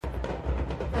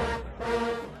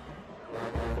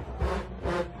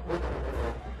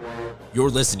You're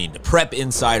listening to Prep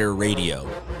Insider Radio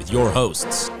with your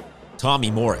hosts, Tommy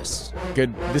Morris.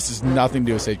 Good. This is nothing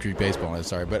to do with State Creek Baseball, I'm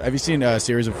sorry, but have you seen a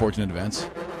series of Fortunate Events?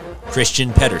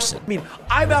 Christian Pedersen. I mean,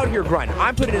 I'm out here grinding.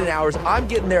 I'm putting in hours. I'm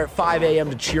getting there at 5 a.m.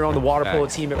 to cheer on the water polo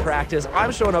team at practice.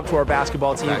 I'm showing up to our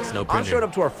basketball team. I'm showing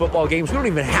up to our football games. We don't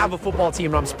even have a football team,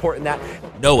 and I'm supporting that.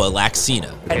 Noah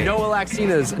Laxina. And Noah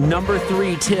Laxina's number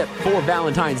 3 tip for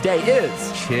Valentine's Day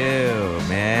is... chill,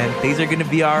 man. Things are going to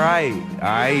be all right. All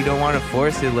right? You don't want to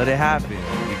force it. Let it happen.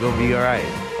 You're going to be all right.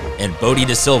 And Bodie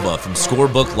De Silva from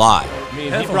Scorebook Live. I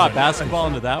mean, he brought basketball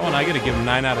into that one. I got to give him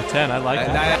 9 out of 10. I like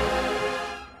that.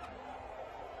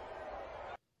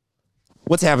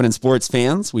 What's happening, sports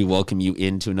fans? We welcome you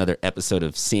into another episode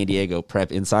of San Diego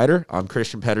Prep Insider. I'm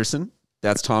Christian Pedersen.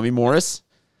 That's Tommy Morris.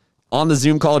 On the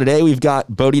Zoom call today, we've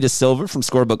got Bodie De Silva from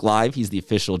Scorebook Live. He's the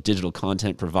official digital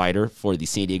content provider for the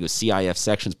San Diego CIF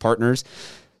Sections Partners.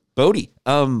 Bodie,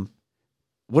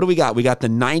 what do we got? We got the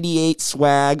 98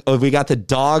 swag. Oh, we got the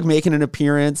dog making an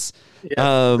appearance.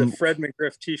 Yeah, the Fred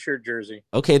McGriff t-shirt jersey.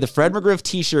 Okay, the Fred McGriff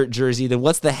t-shirt jersey. Then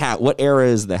what's the hat? What era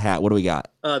is the hat? What do we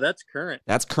got? That's current.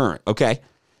 That's current. Okay.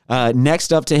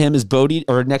 Next up to him is Noah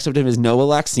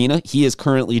Laxina. He is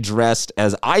currently dressed,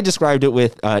 as I described it,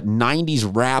 with 90s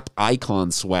rap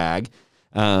icon swag,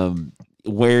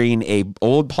 wearing a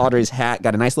old Padres hat,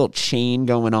 got a nice little chain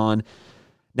going on.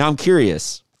 Now I'm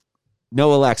curious,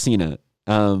 Noah Laxina,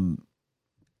 a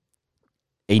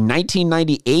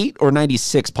 1998 or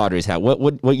 96 Padres hat?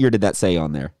 What year did that say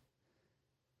on there?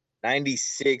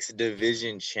 96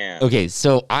 division champ. Okay,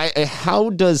 so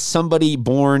how does somebody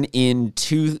born in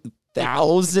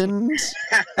 2000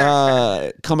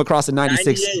 come across a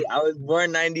 96? 98. I was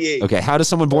born 98. Okay, how does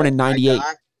someone born in 98?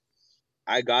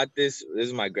 I got this.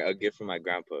 This is a gift from my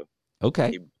grandpa. Okay.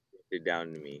 He gifted it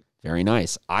down to me. Very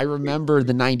nice. I remember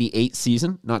the 98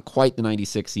 season, not quite the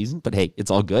 96 season, but hey, it's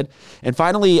all good. And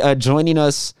finally, joining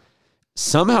us,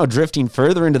 somehow drifting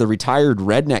further into the retired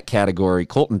redneck category,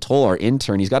 Colton Toll, our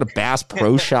intern. He's got a Bass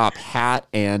Pro Shop hat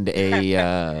and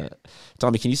a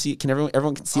Tommy, can you see? Can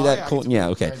everyone can see that? Yeah, Colton, yeah,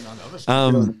 okay.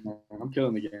 I'm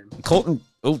killing the game. Colton,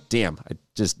 oh damn, I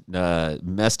just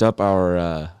messed up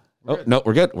our. No,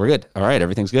 we're good. We're good. All right,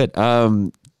 everything's good.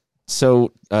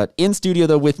 So in studio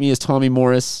though with me is Tommy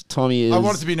Morris. Tommy is. I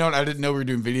want it to be known. I didn't know we were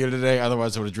doing video today.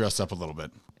 Otherwise, I would have dressed up a little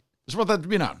bit. Just want that to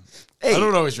be known. Hey. I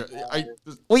don't always.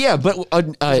 Well, yeah, but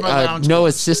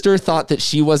Noah's sister thought that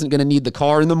she wasn't going to need the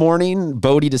car in the morning.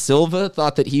 Bodie De Silva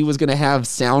thought that he was going to have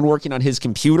sound working on his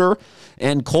computer.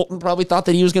 And Colton probably thought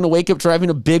that he was going to wake up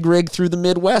driving a big rig through the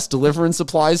Midwest, delivering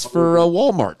supplies for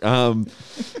Walmart.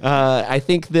 I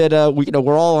think that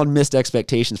we're all on missed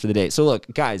expectations for the day. So look,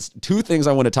 guys, 2 things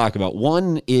I want to talk about.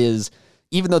 One is,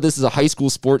 even though this is a high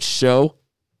school sports show,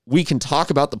 we can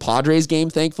talk about the Padres game,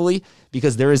 thankfully,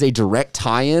 because there is a direct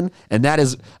tie-in, and that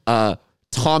is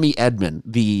Tommy Edman,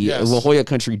 the La Jolla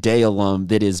Country Day alum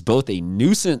that is both a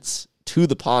nuisance to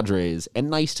the Padres and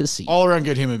nice to see. All-around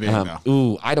good human being, though.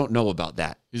 Ooh, I don't know about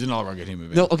that. He's an all-around good human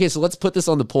being. No, okay, so let's put this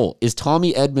on the poll. Is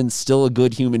Tommy Edman still a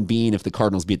good human being if the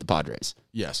Cardinals beat the Padres?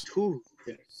 Yes.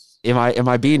 Am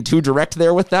I being too direct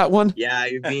there with that one? Yeah,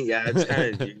 it's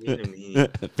kind of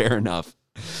Fair enough.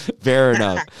 Fair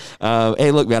enough.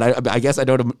 Hey, look, man, I guess I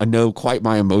don't know quite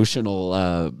my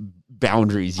emotional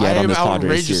boundaries yet on this Padres series. I am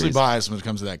outrageously biased when it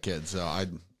comes to that kid, so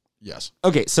yes.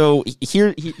 Okay, so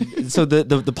so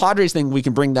the Padres thing, we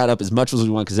can bring that up as much as we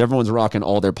want because everyone's rocking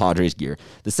all their Padres gear.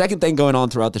 The second thing going on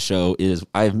throughout the show is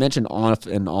I've mentioned off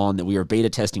and on that we are beta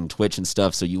testing Twitch and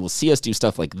stuff, so you will see us do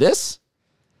stuff like this,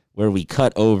 where we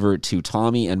cut over to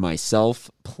Tommy and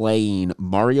myself playing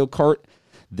Mario Kart.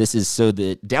 This is so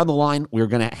that down the line, we're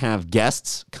going to have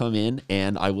guests come in,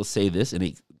 and I will say this in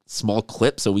a small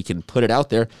clip so we can put it out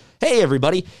there. Hey,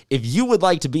 everybody, if you would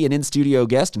like to be an in-studio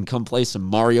guest and come play some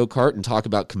Mario Kart and talk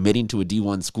about committing to a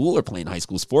D1 school or playing high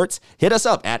school sports, hit us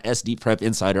up at SD Prep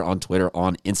Insider on Twitter,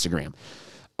 on Instagram.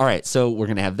 All right, so we're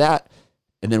going to have that,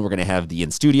 and then we're going to have the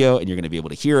in-studio, and you're going to be able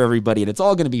to hear everybody, and it's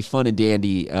all going to be fun and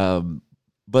dandy.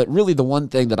 But really, the one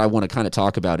thing that I want to kind of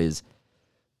talk about is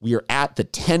we are at the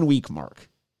 10-week mark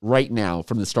right now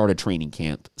from the start of training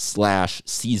camp /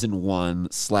 season 1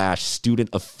 / student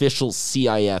official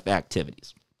CIF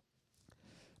activities.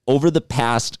 Over the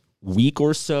past week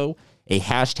or so, a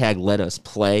hashtag Let Us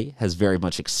Play has very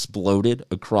much exploded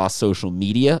across social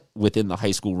media within the high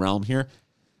school realm here,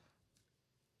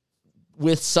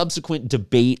 with subsequent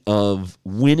debate of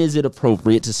when is it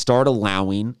appropriate to start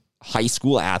allowing high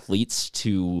school athletes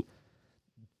to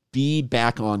be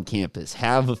back on campus,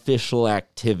 have official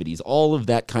activities, all of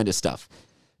that kind of stuff.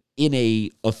 in a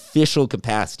official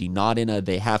capacity, not in a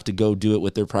they have to go do it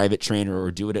with their private trainer or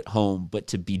do it at home, but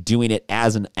to be doing it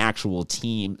as an actual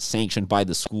team sanctioned by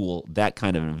the school, that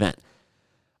kind of event.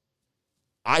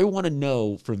 I want to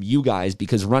know from you guys,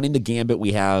 because running the gambit,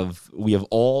 we have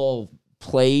all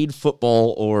played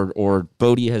football, or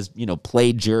Bodie has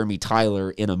played Jeremy Tyler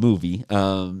in a movie,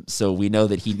 so we know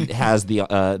that he has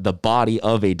the body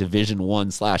of a Division I /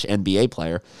 NBA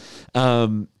player.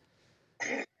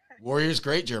 Warriors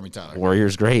great, Jeremy Tyler.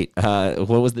 Warriors great. What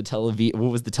was the Tel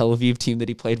Aviv team that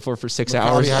he played for 6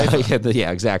 hours?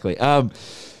 Yeah, exactly.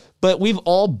 But we've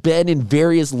all been in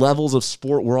various levels of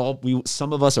sport.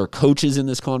 Some of us are coaches in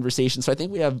this conversation, so I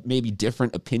think we have maybe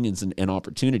different opinions and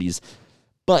opportunities.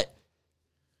 But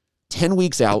 10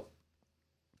 weeks out,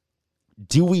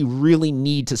 do we really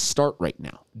need to start right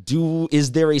now?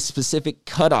 Is there a specific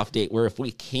cutoff date where if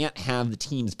we can't have the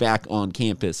teams back on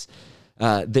campus,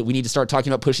 that we need to start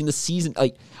talking about pushing the season?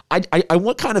 Like, I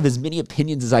want kind of as many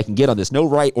opinions as I can get on this. No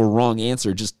right or wrong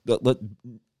answer. Just let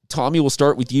Tommy, we'll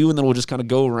start with you, and then we'll just kind of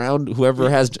go around. Whoever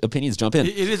has opinions, jump in.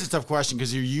 It is a tough question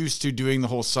because you're used to doing the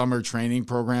whole summer training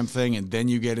program thing, and then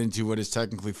you get into what is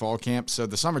technically fall camp. So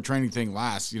the summer training thing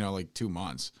lasts, like 2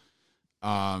 months.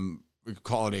 We could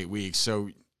call it 8 weeks. So,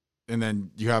 and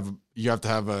then you have to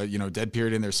have a dead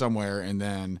period in there somewhere, and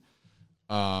then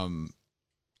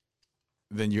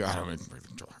you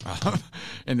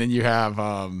and then you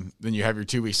have your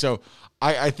 2 weeks. So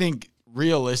I think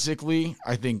realistically,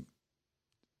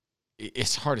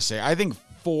 it's hard to say. I think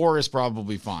 4 is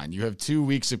probably fine. You have 2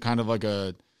 weeks of kind of like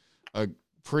a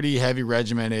pretty heavy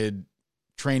regimented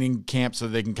training camp so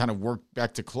they can kind of work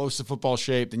back to close to football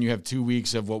shape. Then you have 2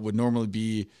 weeks of what would normally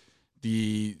be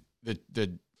the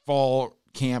fall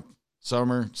camp,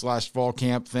 summer/fall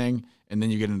camp thing, and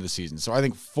then you get into the season. So I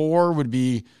think 4 would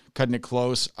be cutting it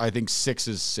close. I think 6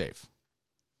 is safe.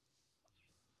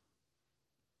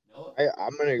 I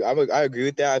agree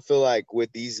with that. I feel like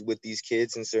with these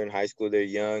kids, since they're in high school, they're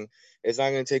young, it's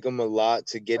not going to take them a lot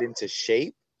to get into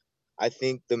shape. I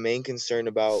think the main concern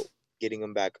about getting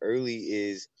them back early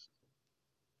is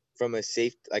from a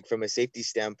safety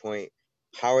standpoint,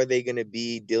 how are they going to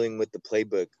be dealing with the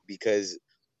playbook? Because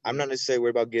I'm not necessarily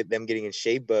worried about them getting in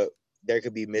shape, but there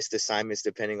could be missed assignments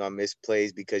depending on missed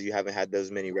plays because you haven't had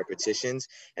those many repetitions,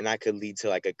 and that could lead to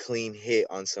like a clean hit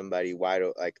on somebody wide.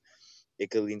 Like it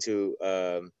could lead to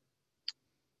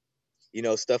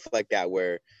stuff like that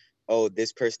where, oh,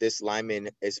 this lineman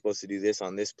is supposed to do this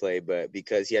on this play, but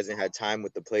because he hasn't had time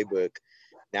with the playbook,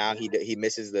 now he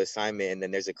misses the assignment, and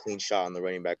then there's a clean shot on the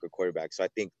running back or quarterback. So I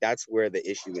think that's where the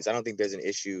issue is. I don't think there's an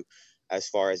issue as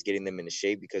far as getting them into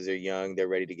shape because they're young, they're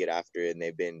ready to get after it, and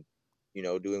they've been,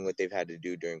 doing what they've had to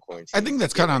do during quarantine. I think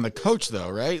that's kind of on the coach though,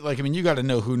 right? Like, I mean, you got to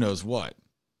know who knows what.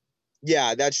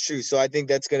 Yeah, that's true. So I think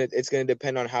it's gonna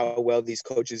depend on how well these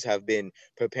coaches have been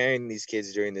preparing these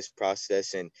kids during this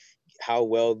process and how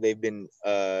well they've been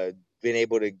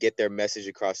able to get their message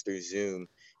across through Zoom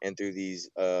and through these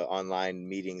online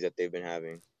meetings that they've been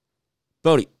having.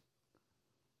 Bodie.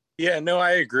 Yeah, no,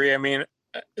 I agree. I mean,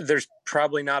 there's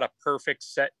probably not a perfect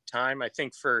set time. I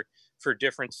think for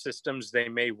different systems, they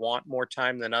may want more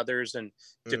time than others, and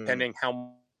depending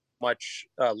how much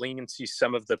leniency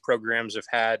some of the programs have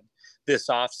had this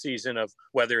off season of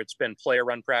whether it's been player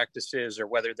run practices or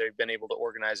whether they've been able to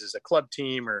organize as a club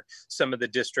team, or some of the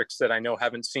districts that I know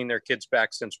haven't seen their kids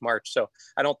back since March. So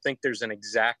I don't think there's an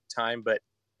exact time, but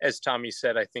as Tommy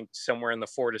said, I think somewhere in the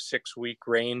 4 to 6 week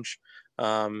range.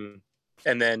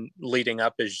 And then leading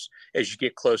up as you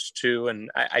get close to, and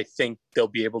I think they'll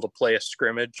be able to play a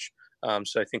scrimmage.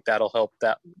 So I think that'll help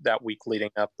that week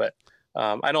leading up, but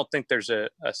I don't think there's a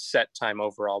set time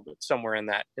overall, but somewhere in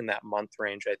that month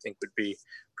range, I think would be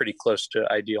pretty close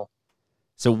to ideal.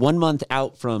 So 1 month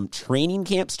out from training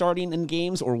camp starting in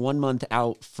games, or 1 month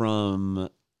out from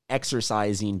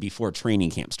exercising before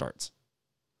training camp starts?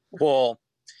 Well,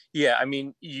 yeah, I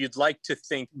mean, you'd like to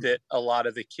think that a lot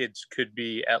of the kids could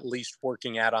be at least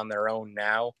working out on their own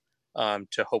now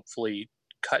to hopefully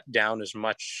cut down as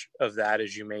much of that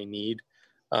as you may need.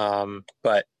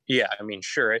 But yeah, I mean,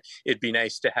 sure, it'd be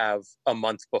nice to have a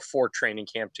month before training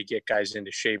camp to get guys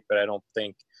into shape, but I don't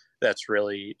think that's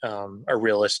really a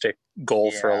realistic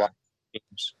goal for a lot of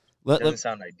teams. Doesn't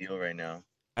sound ideal right now.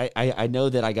 I know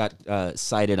that I got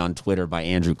cited on Twitter by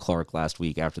Andrew Clark last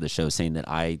week after the show saying that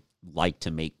I like to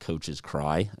make coaches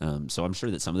cry. So I'm sure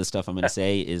that some of the stuff I'm going to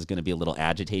say is going to be a little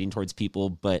agitating towards people,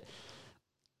 but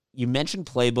you mentioned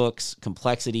playbooks,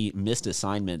 complexity, missed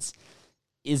assignments.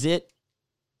 Is it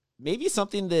maybe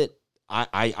something that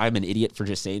I'm an idiot for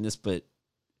just saying this, but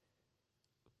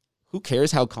who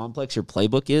cares how complex your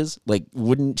playbook is? Like,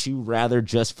 wouldn't you rather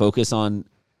just focus on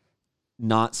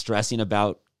not stressing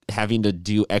about having to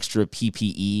do extra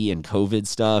PPE and COVID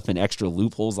stuff and extra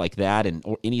loopholes like that, and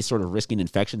or any sort of risking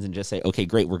infections, and just say, okay,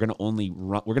 great, we're going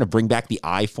to bring back the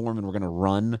I form and we're going to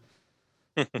run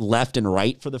left and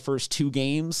right for the first 2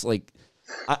 games. Like,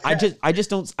 I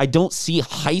don't see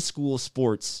high school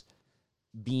sports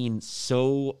being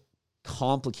so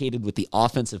complicated with the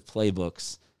offensive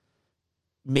playbooks,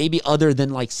 maybe other than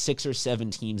like 6 or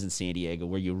 7 teams in San Diego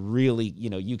where you really,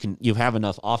 you have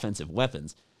enough offensive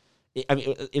weapons. I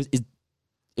mean,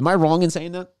 am I wrong in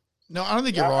saying that? No, I don't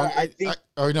think you're wrong. I think.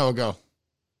 No, go.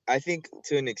 I think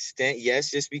to an extent, yes,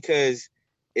 just because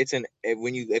it's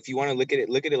if you want to look at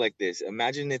it like this.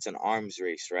 Imagine it's an arms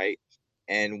race, right?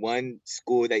 And the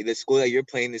school that you're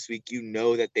playing this week,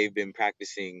 that they've been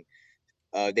practicing.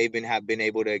 They've been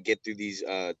able to get through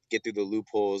the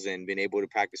loopholes and been able to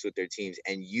practice with their teams,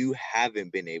 and you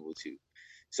haven't been able to.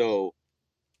 So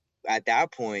at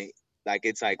that point, like,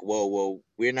 it's like, whoa,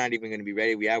 we're not even going to be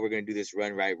ready. We're going to do this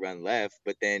run right, run left.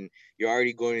 But then you're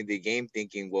already going into the game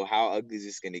thinking, well, how ugly is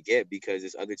this going to get? Because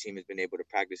this other team has been able to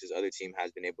practice. This other team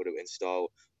has been able to install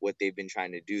what they've been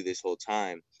trying to do this whole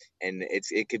time. And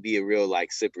it could be a real,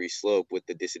 like, slippery slope with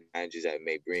the disadvantages that it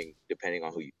may bring depending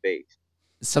on who you face.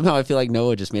 Somehow I feel like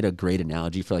Noah just made a great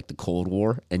analogy for like the Cold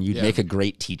War, and you'd make a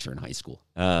great teacher in high school.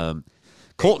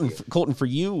 Colton, for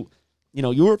you,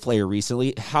 you were a player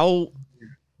recently.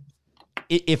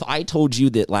 If I told you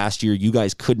that last year you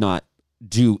guys could not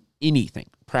do anything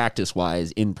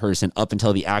practice-wise in person up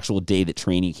until the actual day that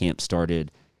training camp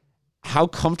started, how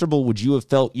comfortable would you have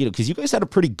felt? Because you guys had a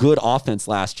pretty good offense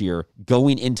last year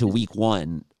going into week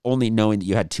 1, only knowing that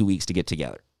you had 2 weeks to get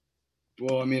together.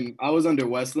 Well, I mean, I was under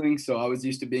Westling, so I was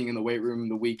used to being in the weight room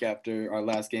the week after our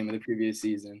last game of the previous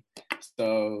season.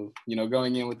 So,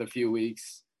 going in with a few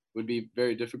weeks would be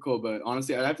very difficult. But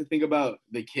honestly, I'd have to think about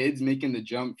the kids making the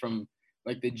jump from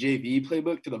like the JV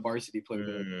playbook to the varsity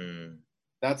playbook.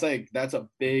 That's a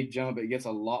big jump. It gets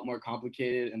a lot more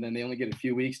complicated, and then they only get a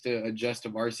few weeks to adjust to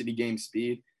varsity game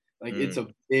speed. Like, it's a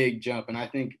big jump. And I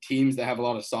think teams that have a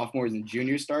lot of sophomores and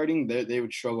juniors starting, they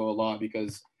would struggle a lot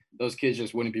because those kids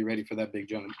just wouldn't be ready for that big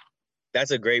jump.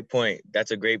 That's a great point.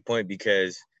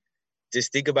 Because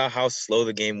just think about how slow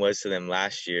the game was to them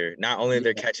last year. Not only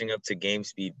they're catching up to game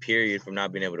speed, period, from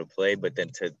not being able to play, but then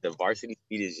to the varsity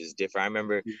speed is just different. I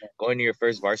remember going to your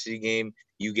first varsity game,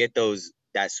 you get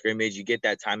that scrimmage, you get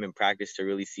that time in practice to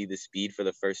really see the speed for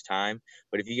the first time.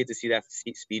 But if you get to see that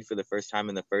speed for the first time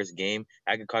in the first game,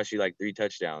 that could cost you like 3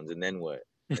 touchdowns. And then what?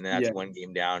 And then that's one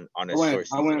game down on a short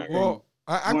season.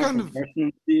 I kind of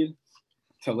freshman speed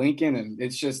to Lincoln, and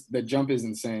it's just the jump is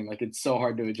insane. Like, it's so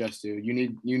hard to adjust to. You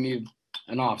need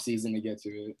an off season to get to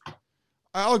it.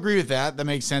 I'll agree with that. That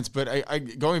makes sense. But I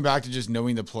going back to just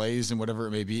knowing the plays and whatever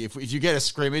it may be, if you get a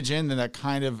scrimmage in, then that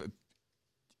kind of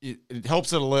it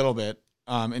helps it a little bit.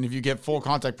 And if you get full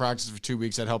contact practice for 2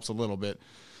 weeks, that helps a little bit.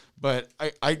 But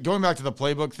I going back to the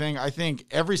playbook thing, I think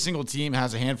every single team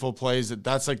has a handful of plays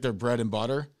that's like their bread and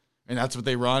butter, and that's what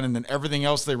they run. And then everything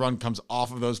else they run comes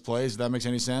off of those plays. If that makes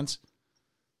any sense?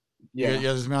 Yeah. You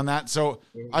guys me on that? So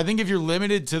I think if you're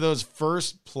limited to those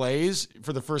first plays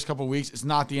for the first couple of weeks, it's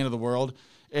not the end of the world.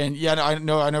 And yeah, I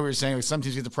know what you're saying. Like, some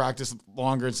teams get to practice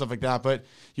longer and stuff like that. But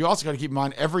you also got to keep in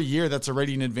mind every year that's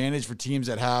already an advantage for teams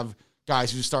that have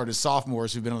guys who started as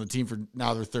sophomores who've been on the team for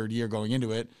now their third year going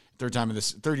into it, third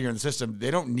year in the system.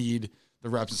 They don't need the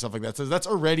reps and stuff like that. So that's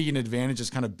already an advantage that's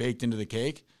kind of baked into the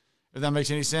cake, if that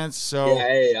makes any sense. So yeah,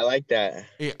 hey, I like that.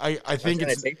 I think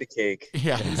it's take the cake.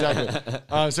 Yeah,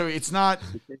 exactly. So it's not.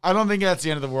 I don't think that's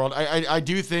the end of the world. I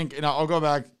do think, and I'll go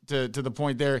back to the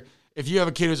point there. If you have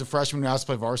a kid who's a freshman who has to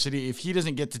play varsity, if he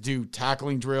doesn't get to do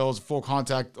tackling drills, full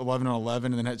contact 11 on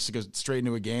 11, and then has to go straight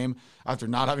into a game after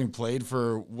not having played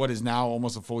for what is now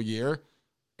almost a full year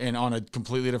and on a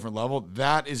completely different level,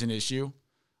 that is an issue.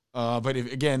 But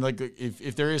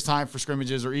if there is time for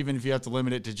scrimmages, or even if you have to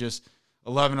limit it to just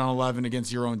 11 on 11 against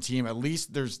your own team, at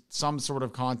least there's some sort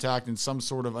of contact and some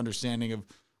sort of understanding of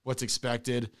what's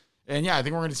expected. And yeah, I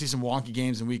think we're going to see some wonky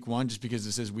games in week 1 just because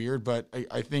this is weird, but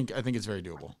I think it's very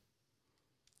doable.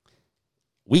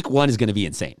 Week 1 is going to be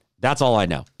insane. That's all I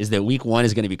know, is that week 1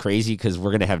 is going to be crazy because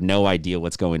we're going to have no idea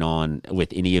what's going on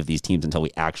with any of these teams until we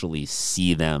actually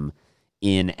see them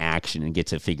in action and get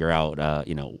to figure out,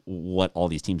 what all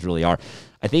these teams really are.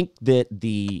 I think that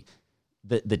the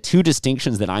 2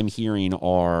 distinctions that I'm hearing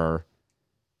are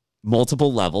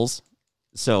multiple levels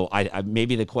So I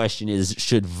maybe the question is,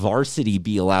 should varsity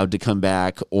be allowed to come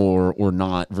back or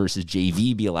not versus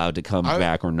JV be allowed to come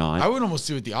back or not? I would almost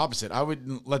do it the opposite. I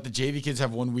would let the JV kids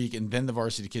have 1 week and then the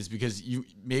varsity kids, because you're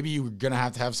going to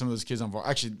have some of those kids on varsity.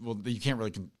 Actually, well, you can't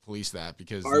really police that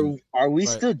because are we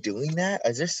still doing that?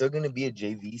 Is there still going to be a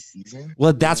JV season?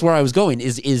 Well, that's where I was going.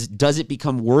 Is does it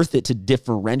become worth it to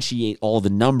differentiate all the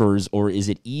numbers, or is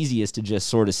it easiest to just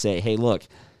sort of say, hey, look,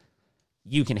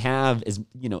 you can have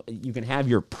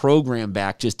your program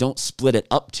back, just don't split it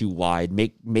up too wide.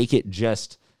 Make it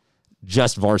just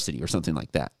varsity or something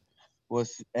like that. Well,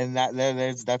 and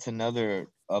that's another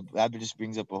that just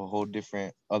brings up a whole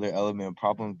different other element of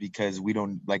problem, because we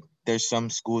don't there's some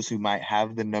schools who might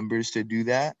have the numbers to do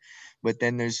that, but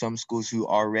then there's some schools who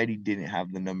already didn't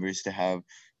have the numbers to have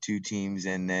 2 teams,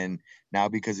 and then now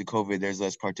because of COVID there's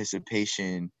less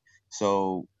participation,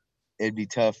 so it'd be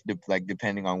tough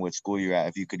depending on what school you're at,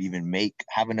 if you could even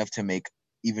have enough to make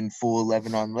even full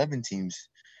 11 on 11 teams.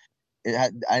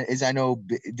 I know,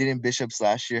 didn't Bishops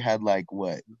last year had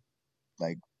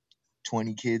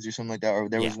 20 kids or something like that, or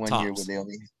there was one tops. year where they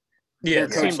only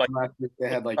it seemed like they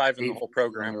had 5 in the whole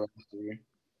program.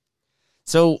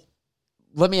 So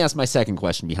let me ask my second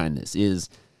question behind this is,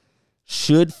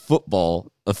 should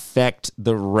football affect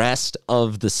the rest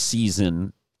of the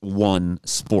season 1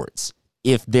 sports?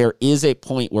 If there is a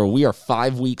point where we are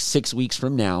 5 weeks, 6 weeks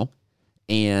from now,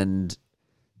 and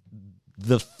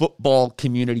the football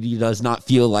community does not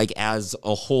feel like as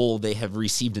a whole they have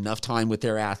received enough time with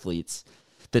their athletes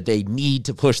that they need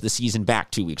to push the season back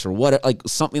 2 weeks, or what,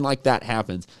 something like that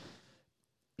happens,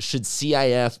 should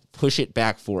CIF push it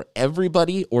back for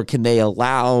everybody, or can they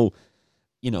allow,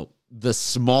 the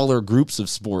smaller groups of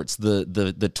sports,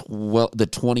 the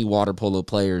 20 water polo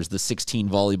players, the 16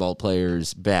 volleyball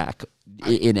players back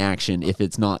in action if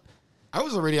it's not? I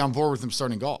was already on board with them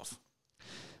starting golf.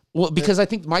 Well, because I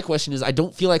think my question is, I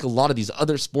don't feel like a lot of these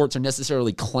other sports are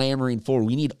necessarily clamoring for,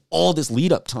 we need all this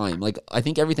lead up time. I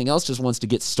think everything else just wants to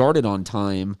get started on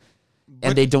time,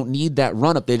 and they don't need that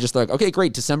run up. They just okay,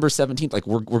 great, December 17th,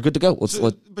 we're good to go.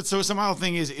 But somehow the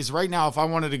thing is right now, if I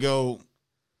wanted to go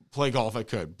play golf, I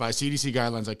could. By CDC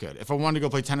guidelines, I could. If I wanted to go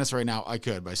play tennis right now, I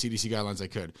could. By CDC guidelines, I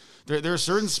could. There are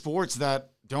certain sports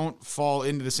that don't fall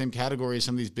into the same category as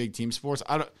some of these big team sports.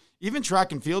 Even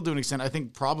track and field to an extent, I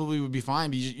think probably would be fine.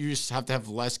 But you just have to have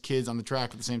less kids on the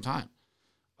track at the same time.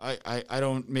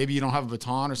 Maybe you don't have a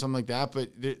baton or something like that, but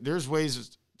there's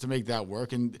ways to make that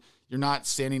work, and you're not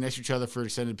standing next to each other for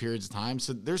extended periods of time.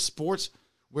 So there's sports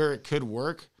where it could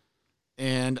work,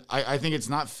 and I think it's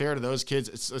not fair to those kids.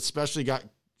 It's especially got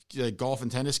golf and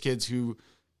tennis kids who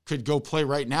could go play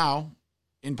right now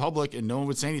in public and no one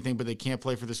would say anything, but they can't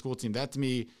play for the school team. That to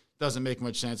me doesn't make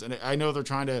much sense. And I know they're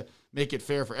trying to make it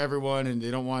fair for everyone and they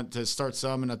don't want to start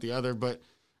some and not the other, but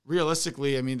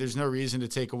realistically, I mean, there's no reason to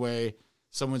take away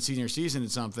someone's senior season in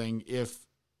something if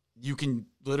you can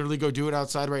literally go do it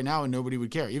outside right now and nobody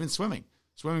would care. Even swimming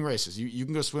races, you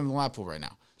can go swim in the lap pool right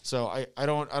now. So I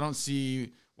don't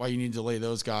see why you need to delay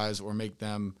those guys or make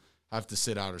them have to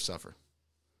sit out or suffer.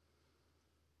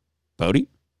 Bodie?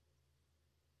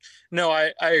 No,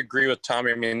 I agree with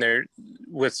Tommy. I mean,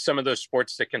 with some of those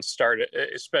sports that can start,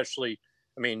 especially,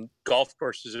 I mean, golf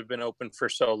courses have been open for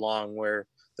so long where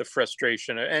the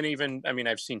frustration, and even, I mean,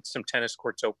 I've seen some tennis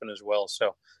courts open as well.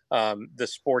 So the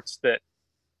sports that,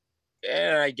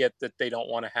 and I get that they don't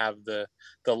want to have the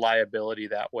liability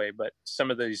that way, but some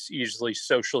of these easily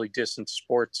socially distanced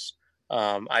sports,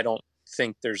 I don't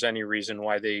think there's any reason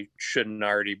why they shouldn't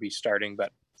already be starting.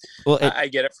 But I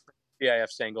get it from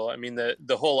CIF's angle. I mean,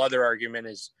 the whole other argument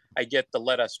is, I get the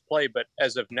let us play, but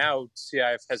as of now,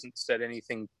 CIF hasn't said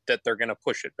anything that they're going to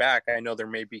push it back. I know there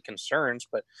may be concerns,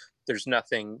 but there's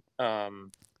nothing. So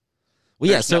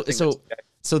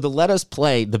the let us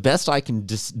play, the best I can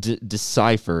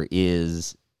decipher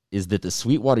is that the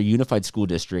Sweetwater Unified School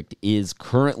District is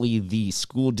currently the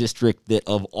school district that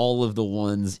of all of the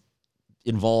ones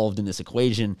involved in this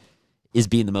equation is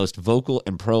being the most vocal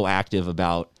and proactive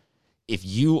about, if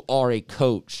you are a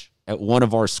coach at one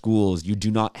of our schools, you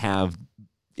do not have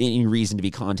any reason to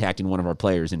be contacting one of our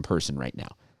players in person right now.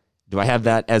 Do I have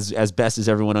that as best as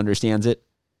everyone understands it?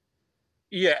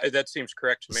 Yeah, that seems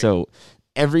correct to me. So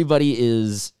everybody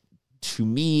is, to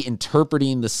me,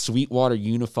 interpreting the Sweetwater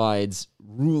Unified's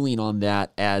ruling on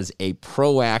that as a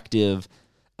proactive,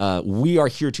 we are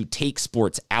here to take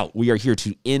sports out. We are here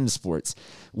to end sports.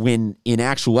 When in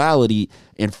actuality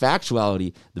and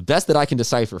factuality, the best that I can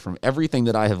decipher from everything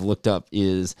that I have looked up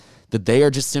is that they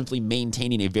are just simply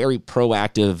maintaining a very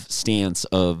proactive stance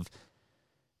of,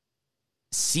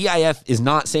 CIF is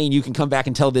not saying you can come back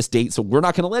and tell this date, so we're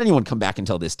not going to let anyone come back and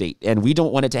tell this date. And we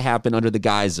don't want it to happen under the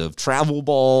guise of travel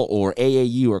ball or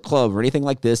AAU or club or anything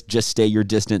like this. Just stay your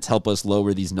distance, help us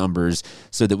lower these numbers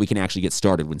so that we can actually get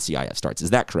started when CIF starts. Is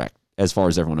that correct, as far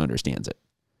as everyone understands it?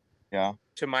 Yeah.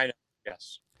 To my knowledge,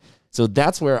 yes. So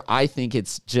that's where I think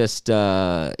it's just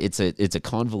it's a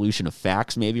convolution of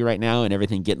facts maybe right now, and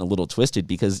everything getting a little twisted,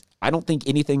 because I don't think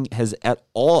anything has at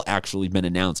all actually been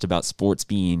announced about sports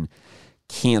being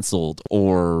canceled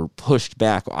or pushed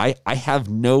back. I have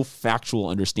no factual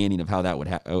understanding of how that would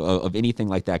of anything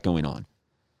like that going on.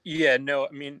 Yeah, no,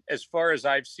 I mean, as far as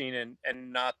I've seen,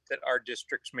 and not that our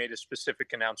district's made a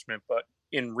specific announcement, but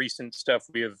in recent stuff,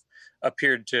 we have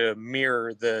appeared to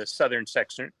mirror the southern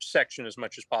section as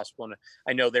much as possible. And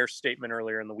I know their statement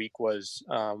earlier in the week was,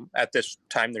 at this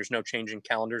time, there's no change in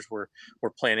calendars. We're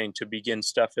planning to begin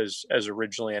stuff as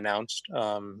originally announced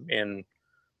in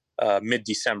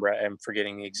mid-December. I'm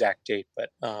forgetting the exact date, but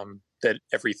that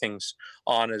everything's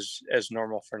on as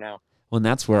normal for now. Well, and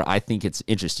that's where I think it's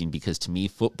interesting, because to me,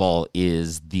 football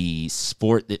is the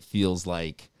sport that feels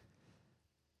like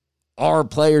our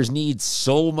players need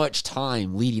so much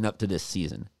time leading up to this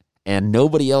season. And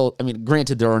nobody else, I mean,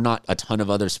 granted, there are not a ton of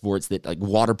other sports that, like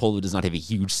water polo does not have a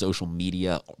huge social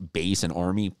media base and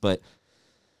army, but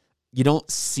you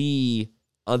don't see,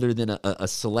 other than a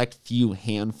select few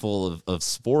handful of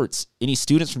sports, any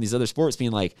students from these other sports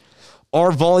being like,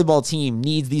 our volleyball team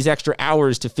needs these extra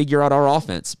hours to figure out our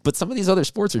offense. But some of these other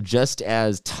sports are just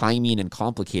as timing and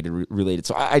complicated related.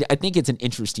 So I think it's an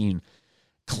interesting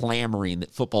clamoring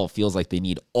that football feels like they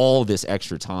need all this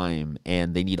extra time,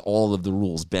 and they need all of the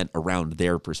rules bent around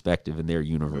their perspective and their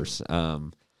universe.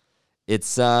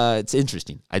 It's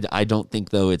interesting. I don't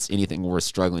think, though, it's anything worth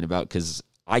struggling about, because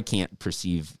I can't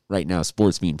perceive right now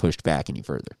sports being pushed back any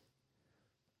further.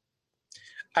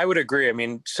 I would agree. I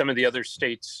mean, some of the other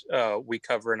states we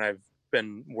cover and I've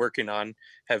been working on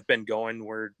have been going.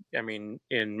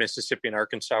 In Mississippi and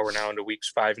Arkansas, we're now into weeks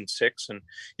 5 and 6. And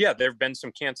yeah, there have been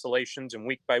some cancellations, and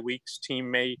week by week,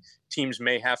 teams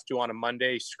may have to on a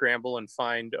Monday scramble and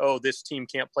find, oh, this team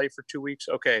can't play for 2 weeks.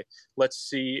 Okay, let's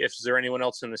see if is there anyone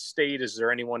else in the state. Is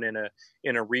there anyone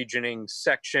in a regioning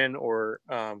section or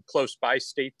close by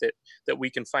state that we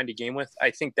can find a game with?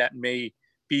 I think that may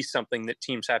be something that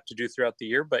teams have to do throughout the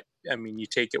year, but I mean, you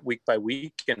take it week by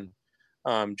week and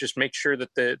just make sure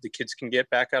that the kids can get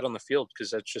back out on the field,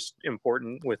 because that's just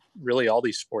important with really all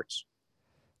these sports.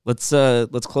 Let's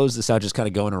close this out, just kind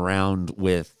of going around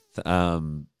with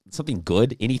something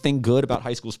good, anything good about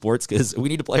high school sports, because we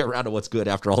need to play around to what's good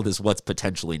after all this what's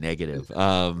potentially negative.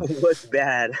 What's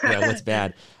bad? Yeah, what's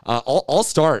bad. I'll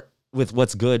start with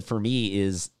what's good for me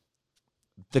is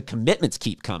the commitments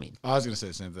keep coming. I was going to say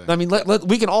the same thing. I mean,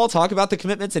 we can all talk about the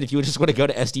commitments, and if you just want to go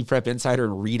to SD Prep Insider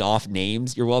and read off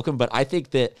names, you're welcome. But I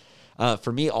think that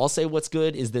for me, I'll say what's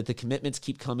good is that the commitments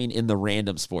keep coming in the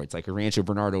random sports, like a Rancho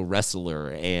Bernardo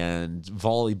wrestler and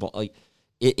volleyball. Like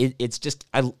it's just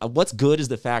what's good is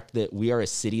the fact that we are a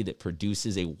city that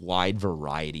produces a wide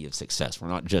variety of success. We're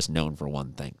not just known for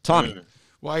one thing. Tommy.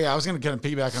 Well, yeah, I was going to kind of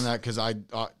piggyback on that, because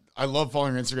I love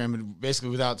following your Instagram, and basically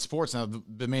without sports now,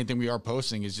 the main thing we are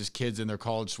posting is just kids in their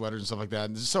college sweaters and stuff like that.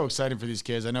 And it's so exciting for these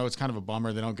kids. I know it's kind of a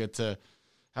bummer they don't get to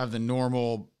have the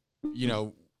normal,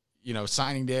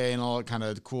 signing day and all that kind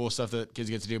of cool stuff that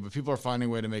kids get to do, but people are finding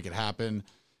a way to make it happen.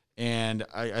 And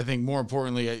I think more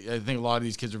importantly, I think a lot of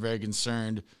these kids are very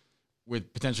concerned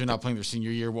with potentially not playing their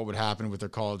senior year, what would happen with their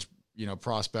college,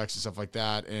 prospects and stuff like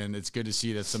that. And it's good to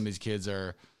see that some of these kids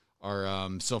are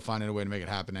still finding a way to make it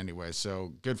happen anyway.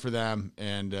 So good for them.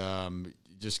 And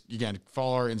just, again,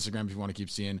 follow our Instagram if you want to keep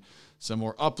seeing some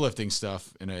more uplifting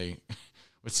stuff in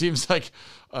what seems like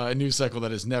a news cycle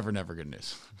that is never good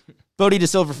news. Bodie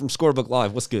DeSilva from Scorebook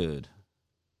Live. What's good?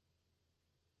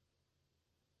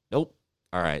 Nope.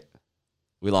 All right.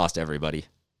 We lost everybody.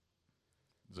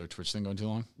 Is our Twitch thing going too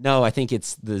long? No, I think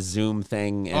it's the Zoom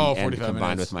thing and combined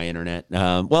minutes. with my internet.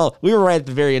 Well, we were right at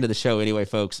the very end of the show anyway,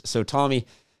 folks. So, Tommy,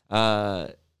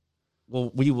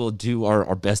 we will do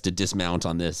our best to dismount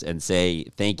on this and say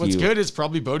thank you. What's good is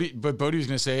probably Bodie, but Bodie was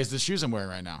going to say is the shoes I'm wearing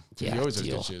right now. Yeah, he always has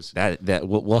good shoes. That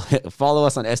we'll follow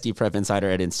us on SD Prep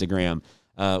Insider at Instagram.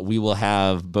 We will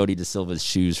have Bodie DeSilva's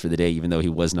shoes for the day, even though he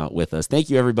was not with us. Thank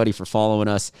you, everybody, for following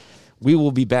us. We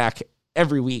will be back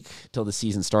every week till the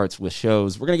season starts with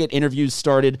shows. We're going to get interviews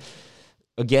started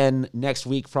again next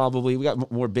week, probably. We got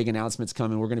more big announcements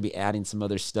coming. We're going to be adding some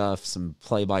other stuff, some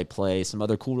play-by-play, some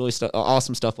other cool, really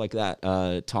awesome stuff like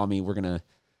that. Tommy, we're going to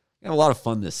have a lot of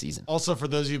fun this season. Also, for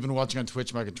those of you who've been watching on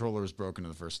Twitch, my controller was broken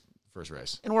in the first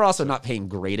race. And we're also not paying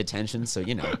great attention, so,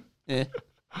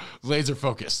 Laser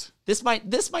focused. This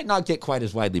might not get quite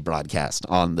as widely broadcast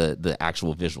on the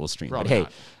actual visual stream. Probably but hey,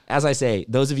 not. as I say,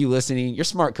 those of you listening, you're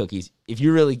smart cookies. If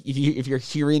you're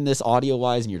hearing this audio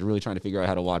wise and you're really trying to figure out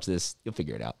how to watch this, you'll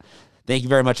figure it out. Thank you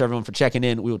very much, everyone, for checking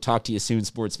in. We will talk to you soon,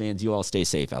 sports fans. You all stay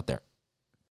safe out there.